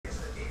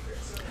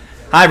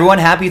Hi everyone,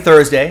 happy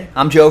Thursday.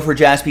 I'm Joe for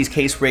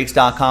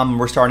jaspyscasebreaks.com and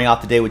we're starting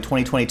off the day with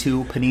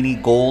 2022 Panini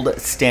Gold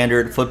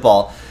Standard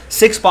Football.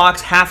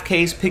 6-box, half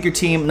case, pick your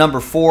team, number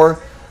 4.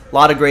 A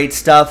lot of great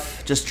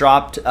stuff just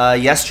dropped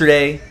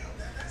yesterday.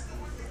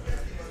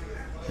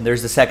 And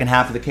there's the second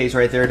half of the case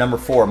right there, number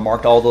 4.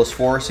 Marked all those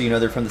 4 so you know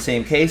they're from the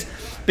same case.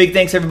 Big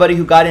thanks to everybody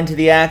who got into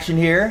the action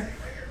here.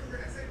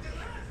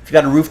 If you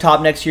got a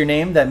rooftop next to your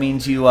name, that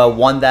means you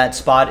won that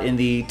spot in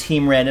the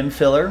team random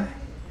filler.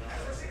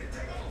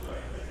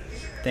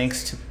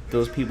 Thanks to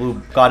those people who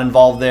got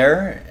involved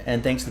there,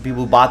 and thanks to the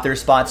people who bought their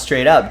spots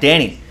straight up.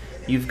 Danny,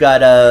 you've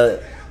got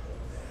a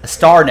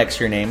star next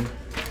to your name.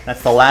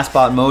 That's the Last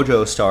Spot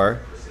Mojo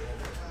star.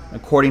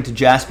 According to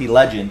Jaspy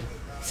Legend,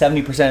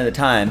 70% of the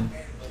time,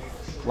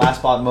 Last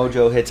Spot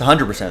Mojo hits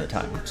 100% of the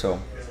time. So,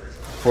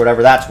 for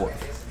whatever that's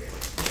worth.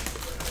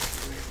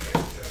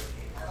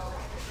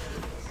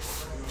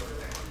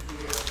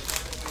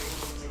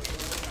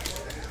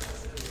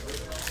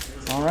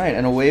 All right,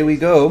 and away we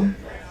go.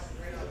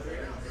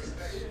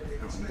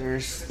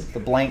 There's the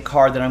blank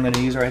card that I'm going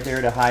to use right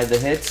there to hide the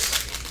hits.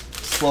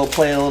 Slow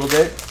play a little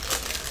bit.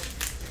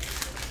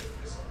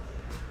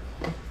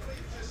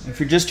 If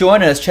you're just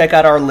joining us, check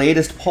out our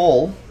latest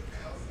poll.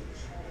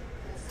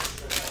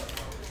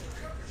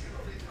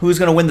 Who's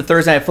going to win the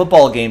Thursday Night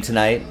Football game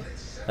tonight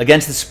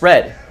against the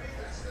spread?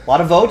 A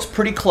lot of votes,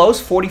 pretty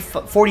close.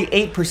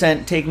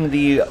 48% taking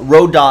the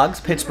Road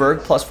Dogs, Pittsburgh,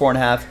 plus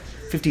 4.5.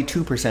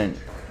 52%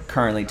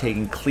 currently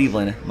taking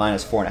Cleveland,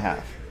 minus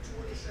 4.5.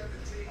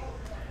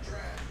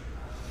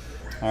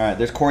 All right,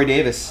 there's Corey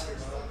Davis.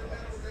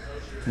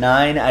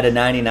 9 out of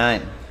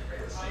 99.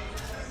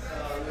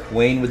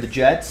 Wayne with the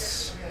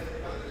Jets.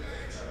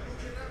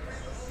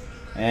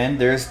 And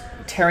there's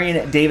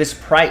Terrian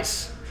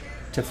Davis-Price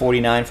to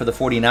 49 for the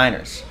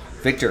 49ers.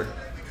 Victor.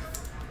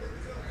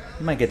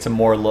 You might get some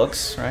more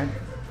looks, right?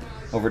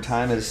 Over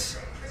time as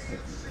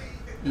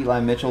Eli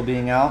Mitchell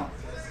being out.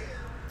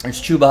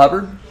 There's Chuba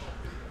Hubbard.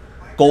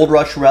 Gold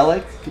Rush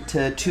Relic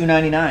to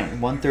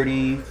 299.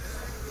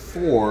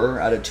 134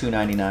 out of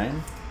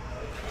 299.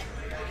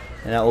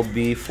 And that will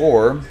be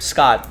for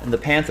Scott and the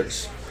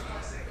Panthers.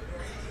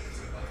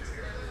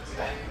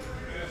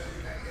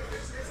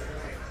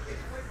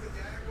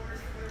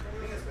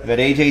 We got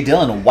A.J.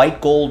 Dillon, White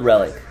Gold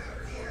Relic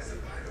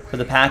for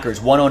the Packers.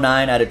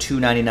 109 out of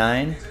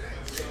 299.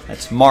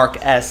 That's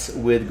Mark S.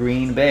 with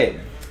Green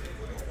Bay.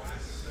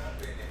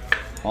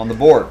 On the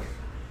board.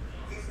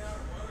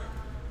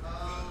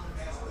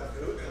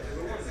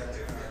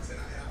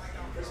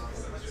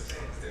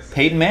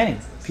 Peyton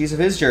Manning, piece of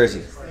his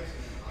jersey.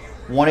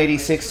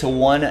 186 to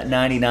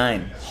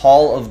 199.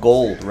 Hall of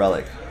Gold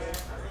relic.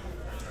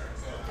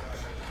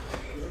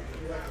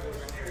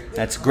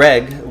 That's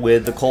Greg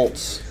with the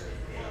Colts.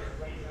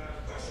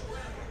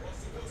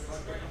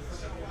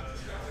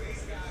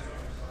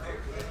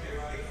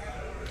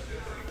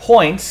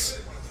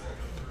 Points.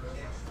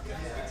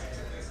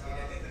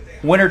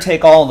 Winner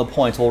take all in the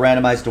points. We'll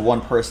randomize to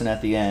one person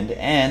at the end.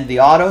 And the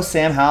auto,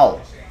 Sam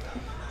Howell.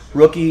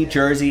 Rookie,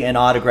 jersey, and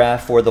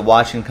autograph for the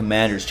Washington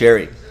Commanders.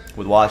 Jerry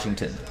with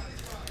Washington.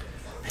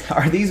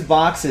 Are these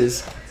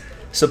boxes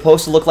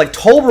supposed to look like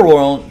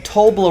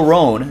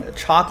Toblerone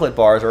chocolate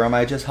bars, or am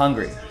I just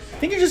hungry? I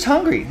think you're just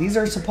hungry. These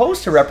are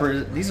supposed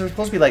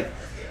to be like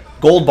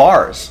gold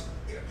bars.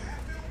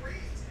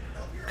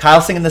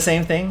 Kyle singing the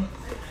same thing?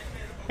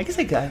 I guess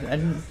I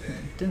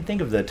didn't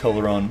think of the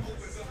Toblerone.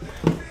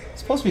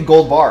 It's supposed to be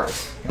gold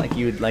bars, like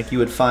you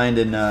would find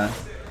in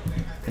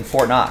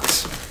Fort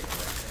Knox.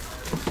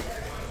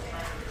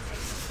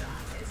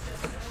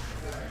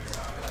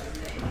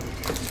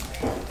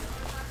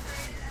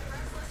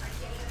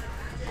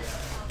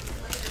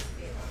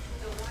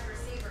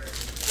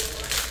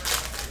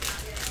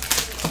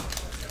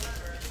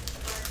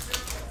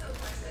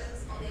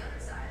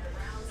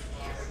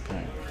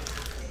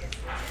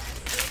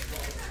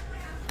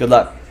 Good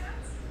luck.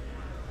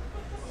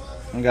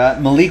 We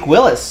got Malik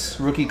Willis,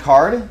 rookie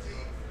card.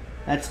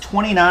 That's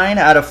 29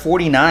 out of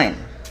 49.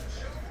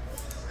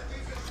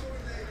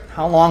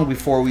 How long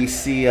before we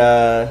see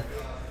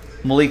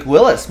Malik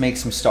Willis make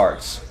some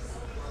starts?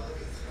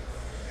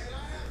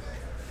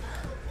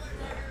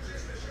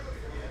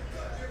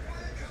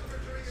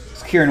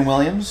 It's Kieran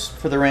Williams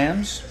for the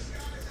Rams.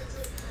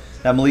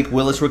 That Malik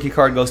Willis rookie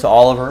card goes to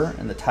Oliver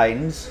and the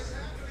Titans.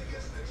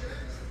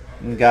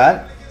 We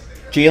got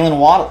Jalen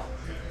Waddle.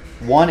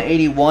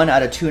 181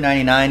 out of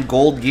 299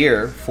 gold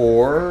gear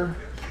for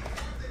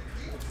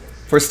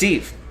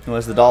Steve, who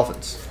has the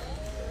Dolphins.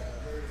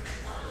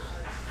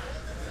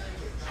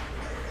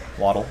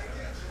 Waddle.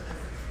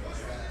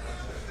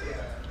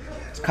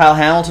 It's Kyle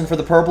Hamilton for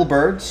the Purple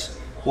Birds.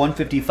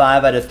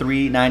 155 out of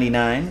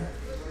 399.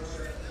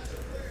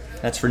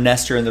 That's for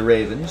Nestor and the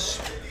Ravens.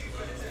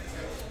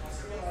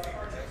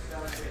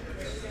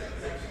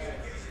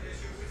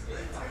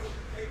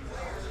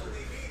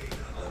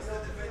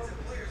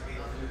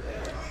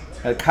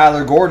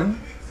 Kyler Gordon,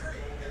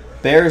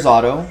 Bears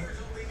auto,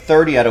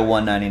 30 out of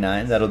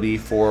 199. That'll be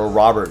for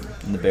Robert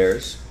and the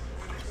Bears.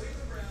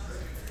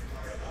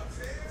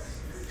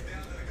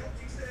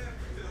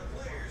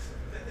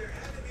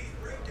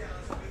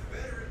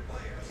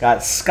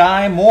 Got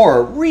Sky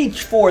Moore.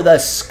 Reach for the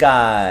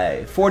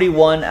sky.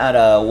 41 out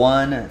of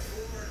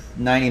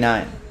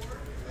 199.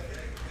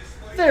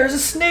 There's a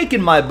snake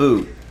in my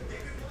boot.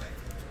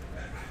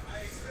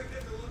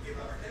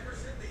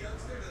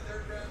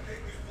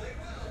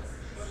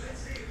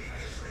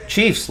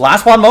 Chiefs.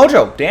 Last one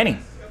mojo. Danny.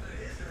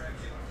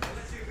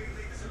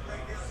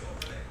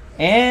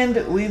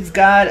 And we've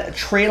got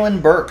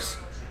Traylon Burks.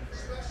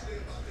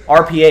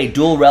 RPA,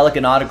 dual relic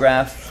and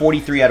autograph,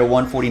 43 out of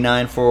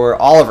 149 for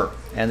Oliver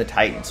and the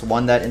Titans.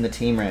 Won that in the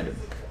team random.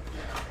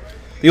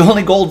 The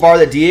only gold bar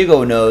that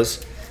Diego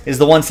knows is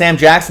the one Sam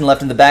Jackson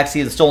left in the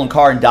backseat of the stolen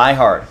car in Die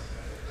Hard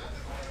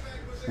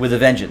with a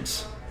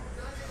vengeance.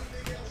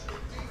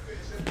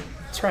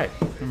 That's right.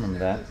 I remember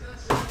that.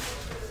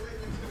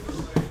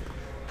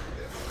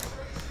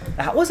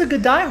 That was a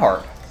good Die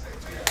Hard.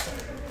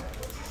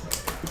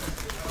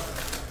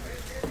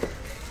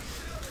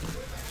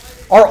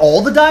 Are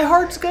all the Die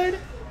Hards good?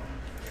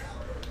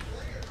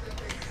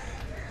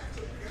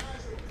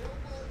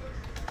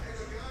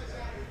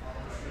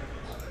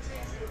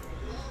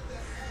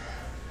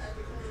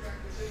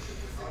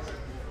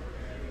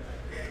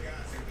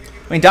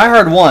 I mean, Die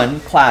Hard 1,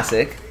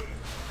 classic,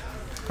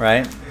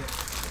 right?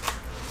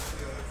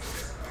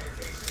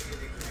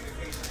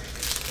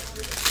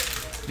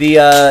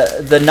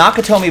 The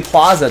Nakatomi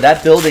Plaza,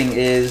 that building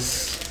is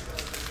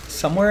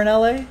somewhere in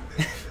LA?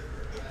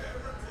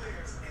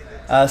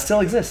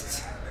 Still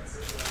exists.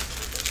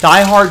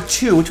 Die Hard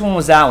 2, which one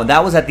was that one?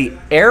 That was at the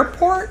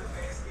airport?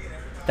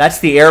 That's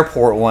the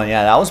airport one.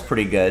 Yeah, that was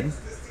pretty good.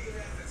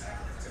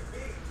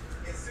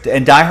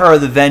 And Die Hard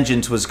the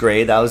Vengeance was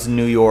great. That was in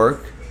New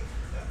York.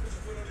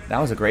 That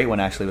was a great one,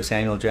 actually, with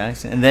Samuel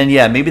Jackson. And then,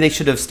 yeah, maybe they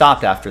should have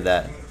stopped after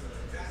that.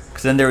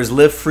 Because then there was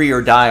Live Free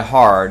or Die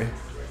Hard,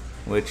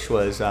 which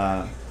was...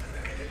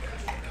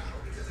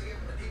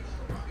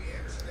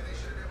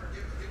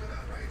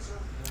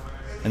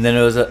 And then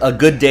it was a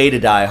Good Day to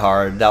Die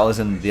Hard. That was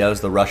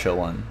the Russia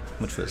one,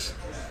 which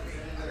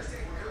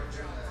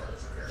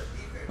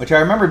I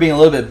remember being a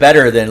little bit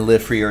better than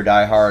Live Free or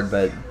Die Hard,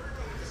 but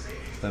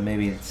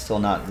maybe it's still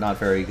not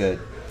very good.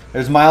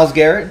 There's Myles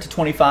Garrett to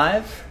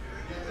 25.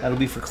 That'll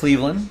be for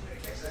Cleveland.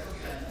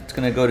 It's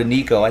gonna go to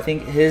Nico. I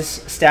think his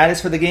status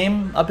for the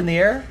game up in the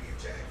air.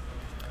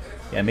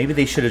 Yeah, maybe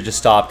they should have just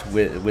stopped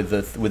with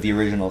the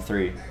original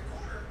 3.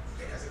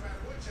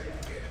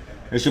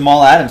 There's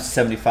Jamal Adams to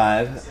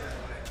 75.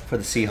 For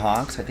the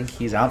Seahawks. I think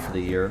he's out for the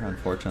year,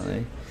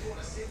 unfortunately.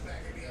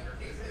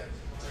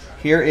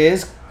 Here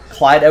is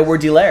Clyde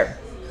Edwards-Helaire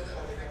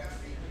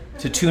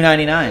to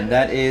 299.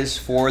 That is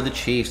for the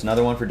Chiefs.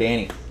 Another one for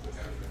Danny.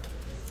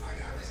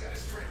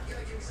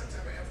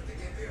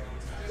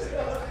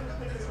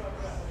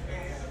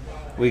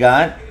 We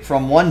got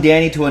from one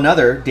Danny to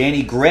another,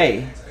 Danny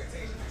Gray.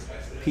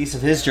 Piece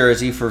of his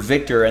jersey for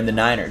Victor and the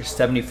Niners.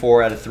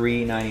 74 out of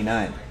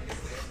 399.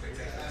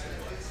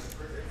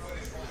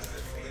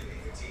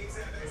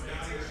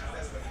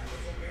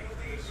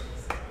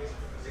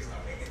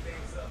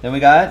 Then we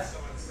got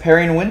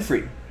Perry and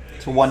Winfrey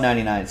to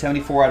 199.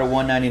 74 out of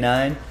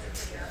 199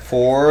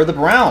 for the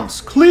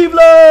Browns.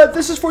 Cleveland,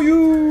 this is for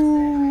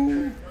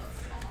you.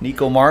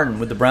 Nico Martin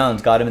with the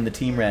Browns. Got him in the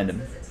team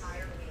random.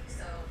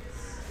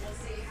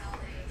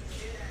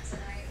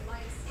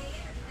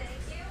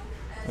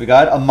 We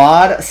got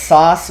Ahmad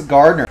Sauce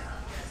Gardner.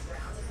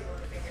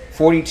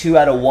 42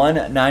 out of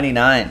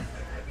 199.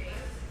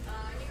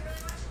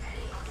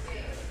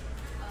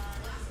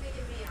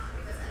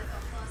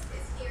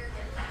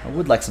 I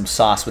would like some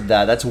sauce with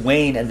that. That's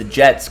Wayne and the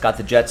Jets. Got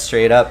the Jets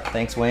straight up.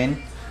 Thanks,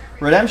 Wayne.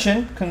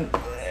 Redemption.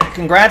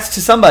 Congrats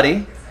to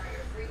somebody.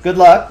 Good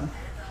luck.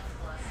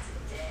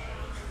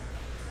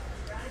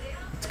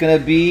 It's going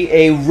to be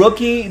a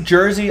rookie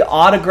jersey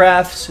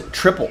autographs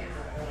triple.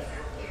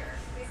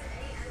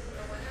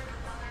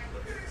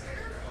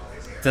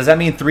 Does that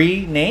mean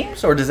 3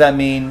 names, or does that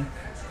mean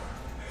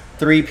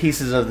 3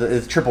 pieces of the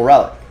triple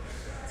relic?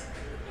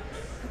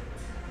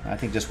 I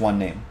think just one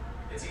name.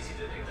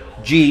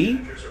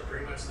 G.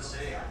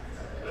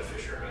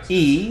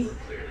 E.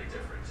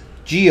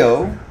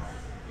 George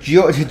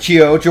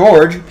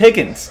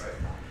Pickens.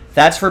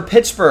 That's for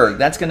Pittsburgh.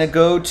 That's going to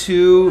go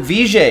to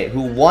Vijay,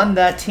 who won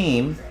that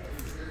team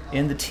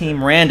in the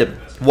team random.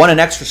 Won an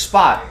extra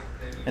spot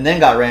and then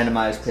got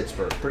randomized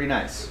Pittsburgh. Pretty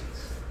nice.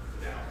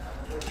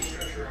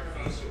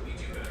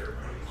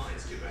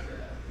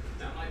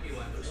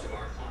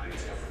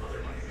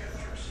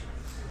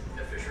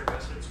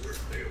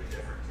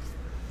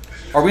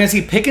 Are we going to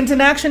see Pickens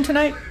in action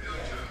tonight?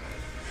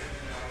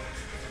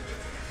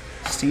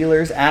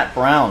 Steelers at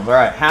Browns. All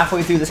right,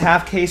 halfway through this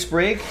half case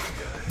break.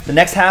 The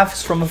next half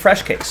is from a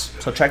fresh case.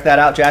 So check that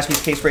out,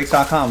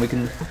 jaspyscasebreaks.com. We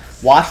can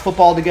watch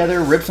football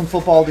together, rip some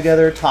football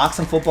together, talk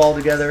some football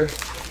together.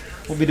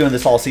 We'll be doing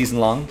this all season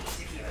long.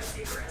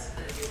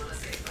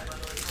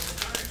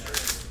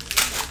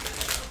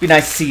 Be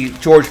nice to see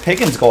George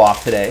Pickens go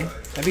off today.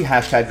 That'd be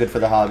hashtag good for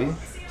the hobby.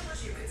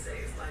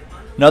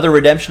 Another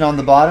redemption on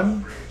the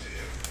bottom.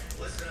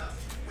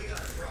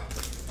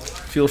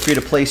 Feel free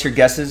to place your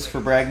guesses for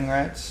bragging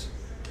rights.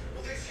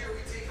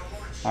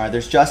 All right,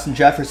 there's Justin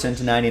Jefferson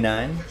to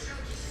 99.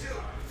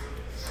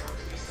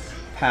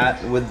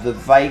 Pat with the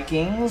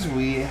Vikings.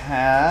 We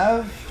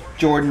have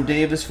Jordan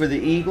Davis for the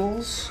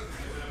Eagles.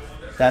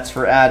 That's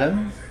for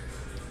Adam.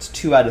 It's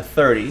 2 out of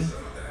 30.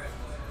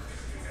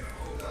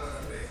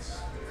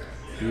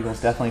 The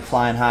Eagles definitely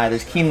flying high.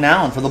 There's Keenan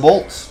Allen for the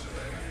Bolts.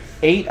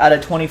 8 out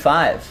of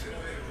 25.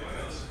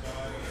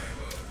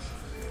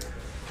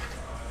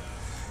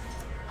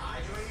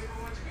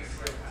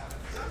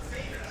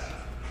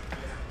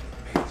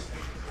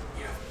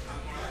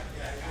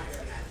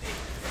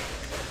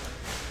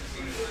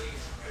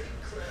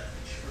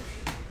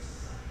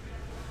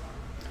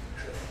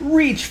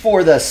 Reach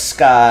for the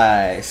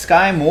sky.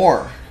 Sky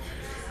Moore.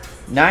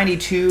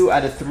 92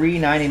 out of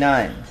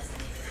 399.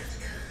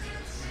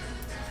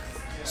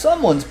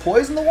 Someone's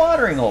poisoned the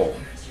watering hole.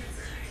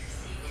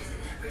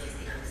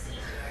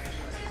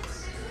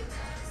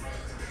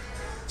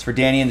 It's for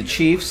Danny and the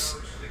Chiefs.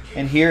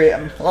 And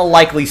here, a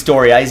likely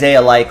story.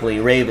 Isaiah Likely,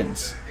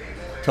 Ravens.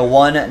 To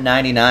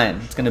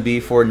 199. It's going to be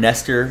for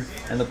Nestor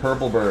and the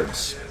Purple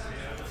Birds.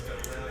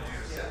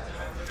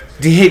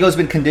 Diego's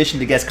been conditioned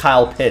to guess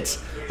Kyle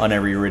Pitts on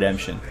every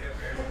redemption.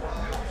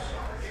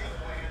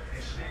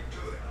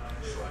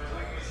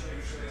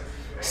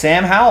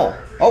 Sam Howell.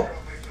 Oh.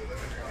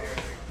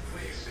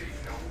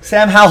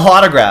 Sam Howell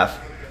autograph.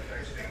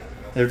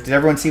 Did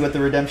everyone see what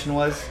the redemption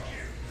was?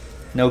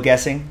 No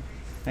guessing,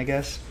 I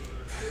guess.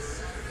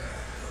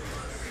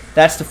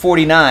 That's the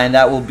 49.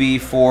 That will be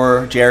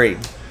for Jerry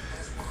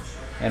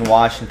and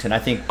Washington. I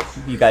think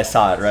you guys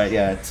saw it, right?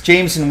 Yeah, it's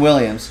Jameson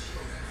Williams.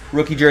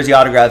 Rookie jersey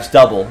autographs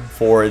double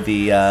for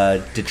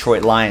the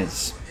Detroit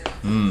Lions.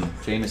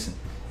 Jameson.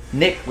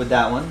 Nick with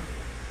that one.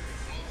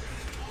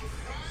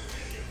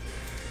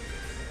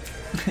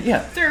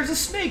 Yeah, there's a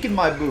snake in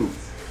my boot.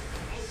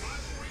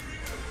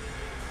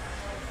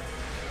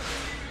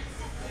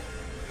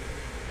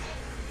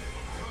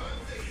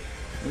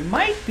 We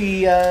might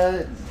be,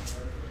 I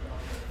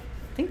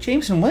think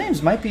Jameson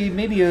Williams might be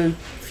maybe a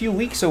few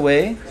weeks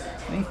away.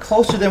 I mean,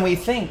 closer than we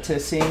think to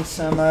seeing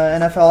some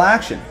NFL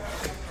action.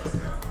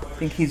 I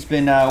think he's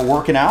been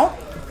working out,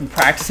 been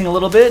practicing a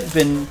little bit,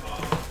 been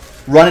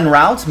running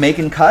routes,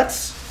 making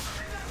cuts.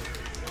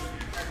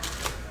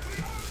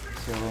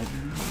 So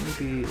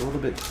maybe a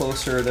little bit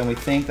closer than we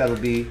think. That'll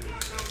be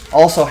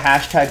also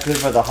hashtag good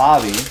for the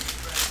hobby.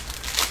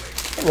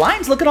 The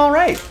line's looking all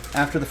right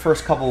after the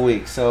first couple of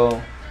weeks.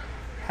 So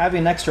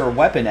having an extra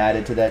weapon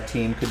added to that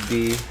team could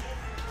be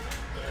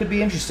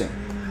interesting.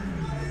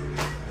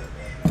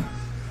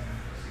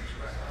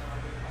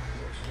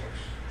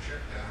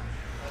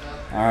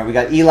 All right, we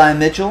got Eli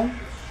Mitchell,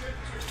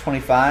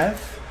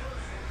 25.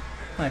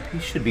 He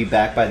should be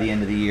back by the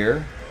end of the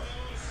year.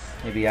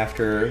 Maybe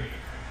after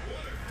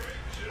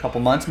a couple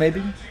months,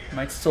 maybe.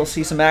 Might still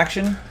see some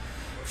action.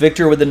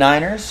 Victor with the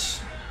Niners.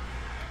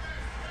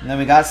 And then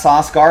we got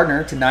Sauce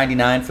Gardner to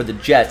 99 for the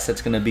Jets.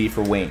 That's going to be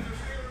for Wayne.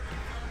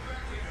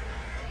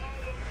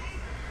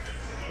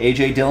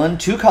 A.J. Dillon,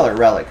 two-color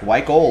relic,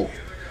 white gold.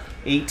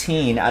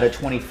 18 out of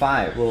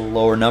 25. A little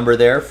lower number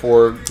there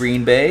for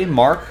Green Bay.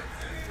 Mark.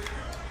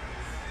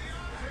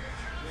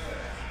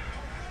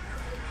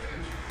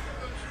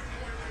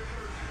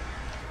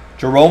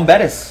 Jerome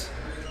Bettis.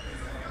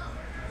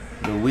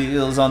 The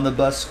wheels on the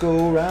bus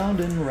go round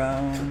and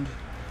round.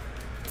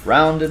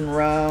 Round and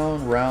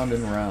round, round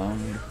and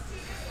round.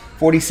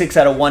 46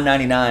 out of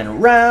 199.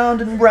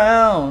 Round and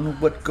round.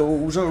 What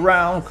goes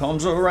around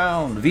comes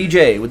around.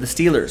 VJ with the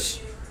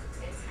Steelers.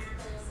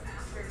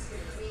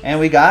 And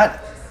we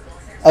got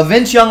a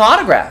Vince Young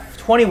autograph.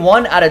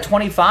 21 out of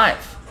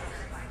 25.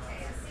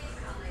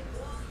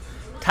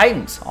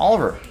 Titans.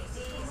 Oliver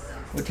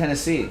with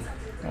Tennessee.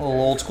 A little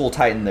old school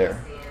Titan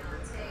there.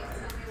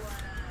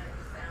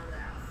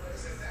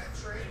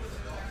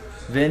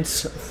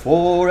 Vince,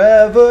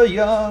 forever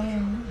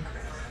young,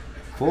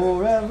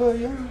 forever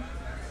young.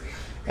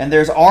 And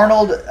there's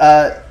Arnold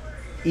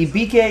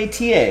Ibike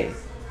TA,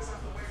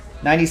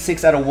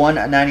 96 out of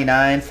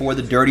 199 for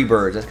the Dirty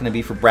Birds. That's going to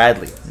be for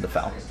Bradley and the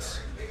Falcons.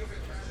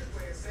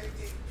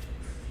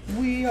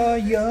 We are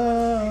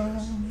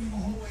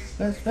young,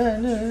 let's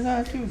spend the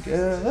night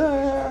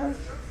together.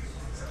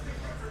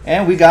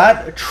 And we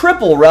got a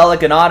triple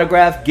relic and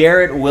autograph,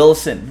 Garrett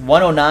Wilson,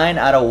 109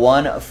 out of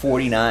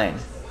 149.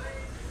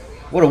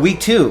 What a week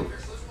 2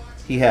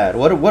 he had.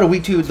 What a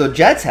week 2 the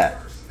Jets had.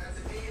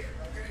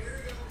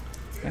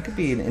 That could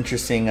be an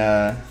interesting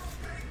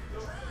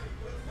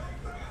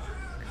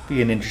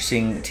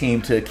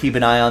team to keep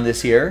an eye on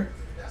this year.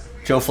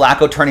 Joe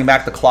Flacco turning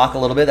back the clock a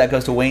little bit. That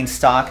goes to Wayne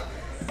Stock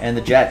and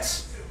the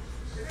Jets.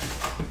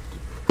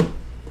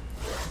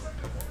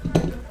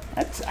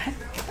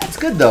 That's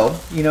good though.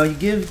 You know, you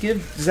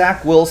give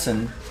Zach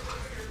Wilson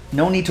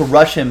no need to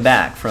rush him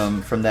back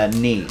from that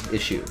knee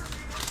issue.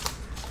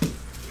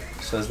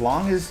 So as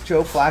long as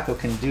Joe Flacco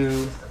can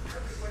do,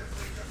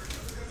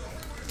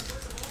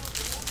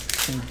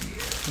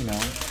 you know,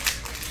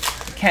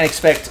 you can't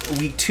expect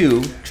week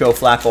 2 Joe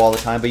Flacco all the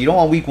time, but you don't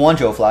want week 1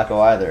 Joe Flacco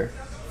either.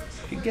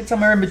 If you get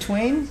somewhere in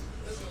between,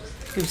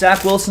 Give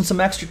Zach Wilson some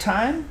extra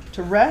time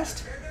to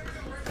rest.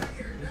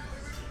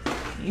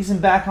 Ease him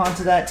back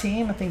onto that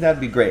team. I think that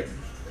would be great.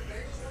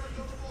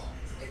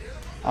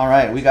 All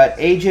right, we got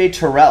A.J.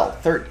 Terrell,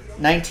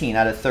 19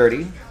 out of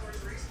 30.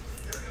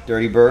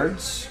 Dirty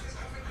Birds.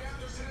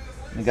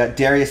 We got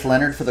Darius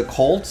Leonard for the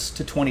Colts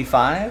to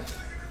 25.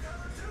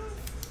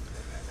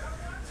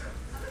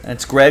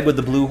 That's Greg with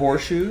the blue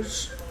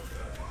horseshoes.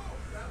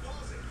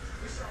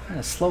 And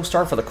a slow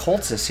start for the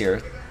Colts this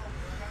year.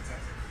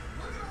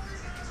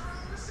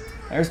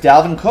 There's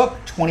Dalvin Cook,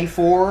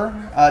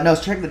 24. No,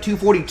 check the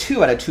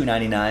 242 out of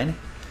 299.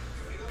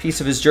 Piece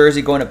of his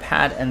jersey going to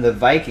Pat and the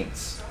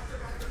Vikings.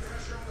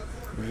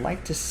 Would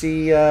like to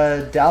see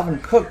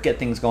Dalvin Cook get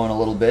things going a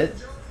little bit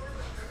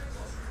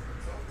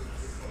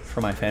for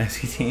my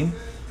fantasy team.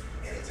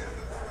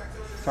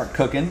 Start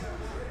cooking.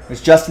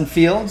 There's Justin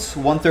Fields,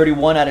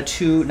 131 out of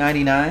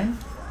 299.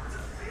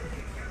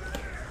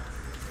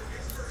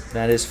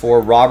 That is for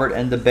Robert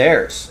and the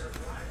Bears.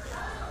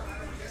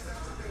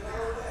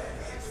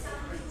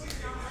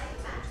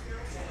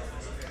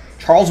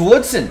 Charles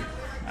Woodson,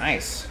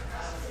 nice.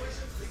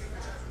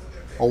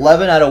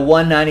 11 out of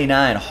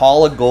 199,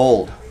 Hall of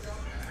Gold,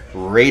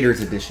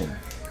 Raiders edition.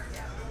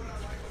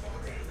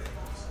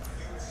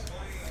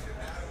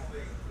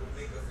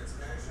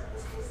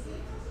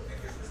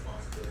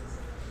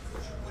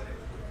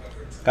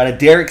 Got a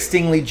Derek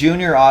Stingley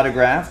Jr.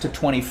 autograph to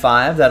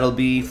 25. That'll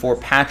be for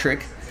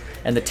Patrick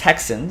and the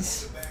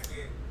Texans.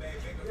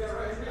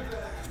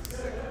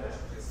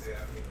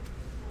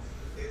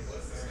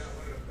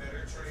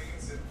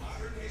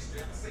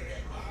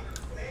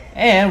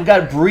 And we've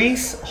got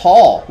Breece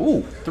Hall.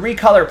 Ooh,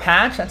 3-color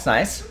patch. That's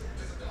nice.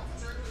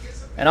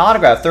 An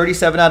autograph,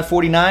 37 out of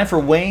 49 for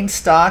Wayne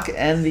Stock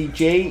and the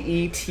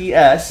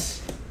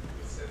Jets.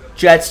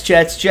 Jets,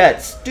 Jets,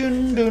 Jets.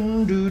 Dun,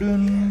 dun, dun,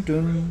 dun,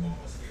 dun.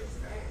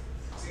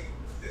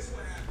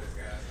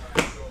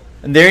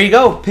 And there you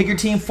go. Pick your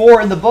team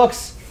 4 in the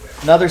books.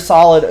 Another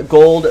solid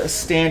gold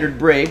standard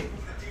break.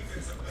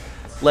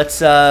 Let's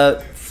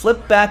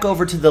flip back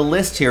over to the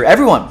list here.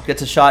 Everyone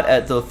gets a shot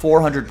at the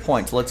 400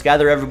 points. Let's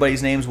gather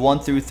everybody's names 1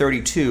 through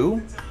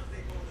 32.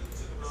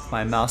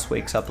 My mouse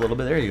wakes up a little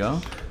bit. There you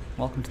go.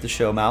 Welcome to the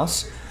show,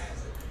 mouse.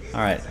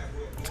 All right.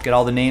 Let's get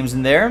all the names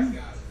in there.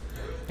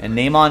 And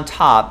name on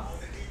top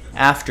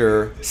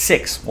after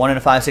 6. 1 and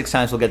a 5, 6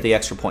 times, we'll get the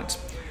extra points.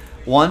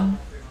 1,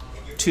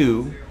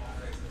 2,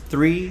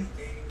 3,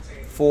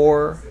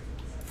 4,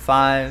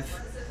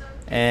 5,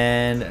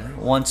 and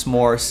once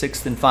more,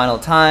 6th and final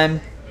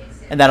time.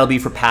 And that'll be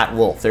for Pat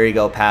Wolf. There you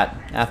go, Pat.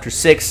 After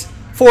 6,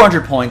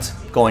 400 points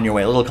going your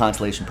way. A little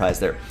consolation prize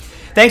there.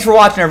 Thanks for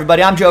watching,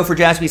 everybody. I'm Joe for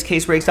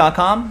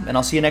JaspysCaseBreaks.com, and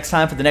I'll see you next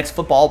time for the next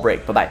football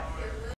break. Bye-bye.